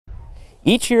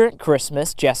Each year at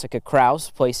Christmas, Jessica Krause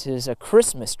places a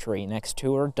Christmas tree next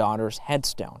to her daughter's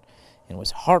headstone and was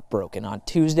heartbroken on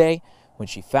Tuesday when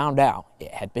she found out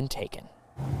it had been taken.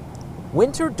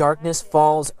 Winter darkness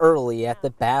falls early at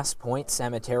the Bass Point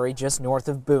Cemetery just north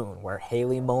of Boone, where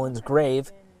Haley Mullen's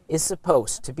grave is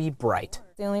supposed to be bright.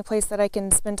 The only place that I can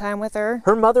spend time with her.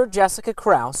 Her mother, Jessica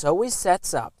Krause, always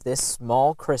sets up this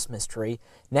small Christmas tree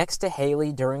next to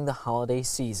Haley during the holiday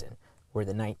season, where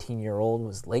the 19-year-old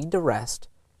was laid to rest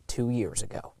 2 years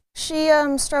ago. She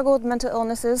struggled with mental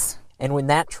illnesses. And when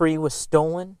that tree was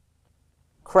stolen,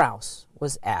 Krause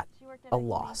was at a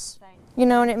loss. You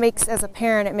know, and it makes, as a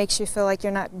parent, it makes you feel like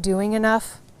you're not doing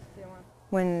enough.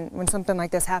 When something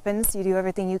like this happens, you do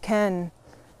everything you can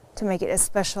to make it as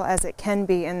special as it can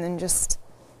be, and then it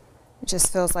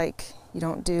just feels like you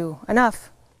don't do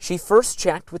enough. She first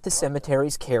checked with the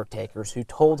cemetery's caretakers, who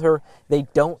told her they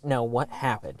don't know what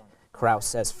happened. Krause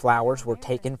says flowers were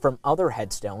taken from other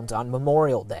headstones on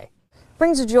Memorial Day.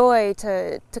 Brings joy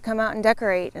to come out and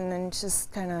decorate, and then it's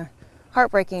just kind of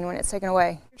heartbreaking when it's taken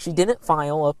away. She didn't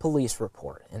file a police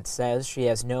report and says she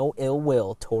has no ill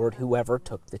will toward whoever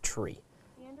took the tree,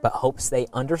 but hopes they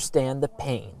understand the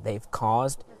pain they've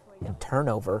caused and turn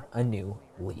over a new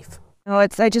leaf. Oh,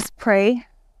 I just pray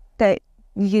that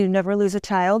you never lose a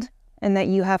child, and that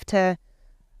you have to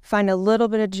find a little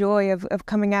bit of joy of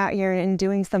coming out here and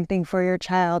doing something for your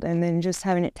child, and then just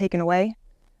having it taken away,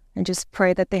 and just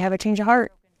pray that they have a change of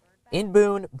heart. In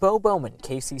Boone, Bo Bowman,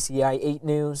 KCCI 8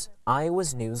 News,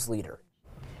 Iowa's news leader.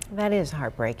 That is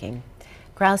heartbreaking.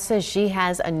 Krause says she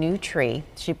has a new tree.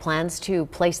 She plans to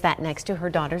place that next to her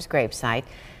daughter's gravesite,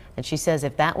 and she says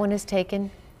if that one is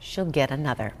taken, she'll get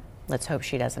another. Let's hope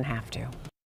she doesn't have to.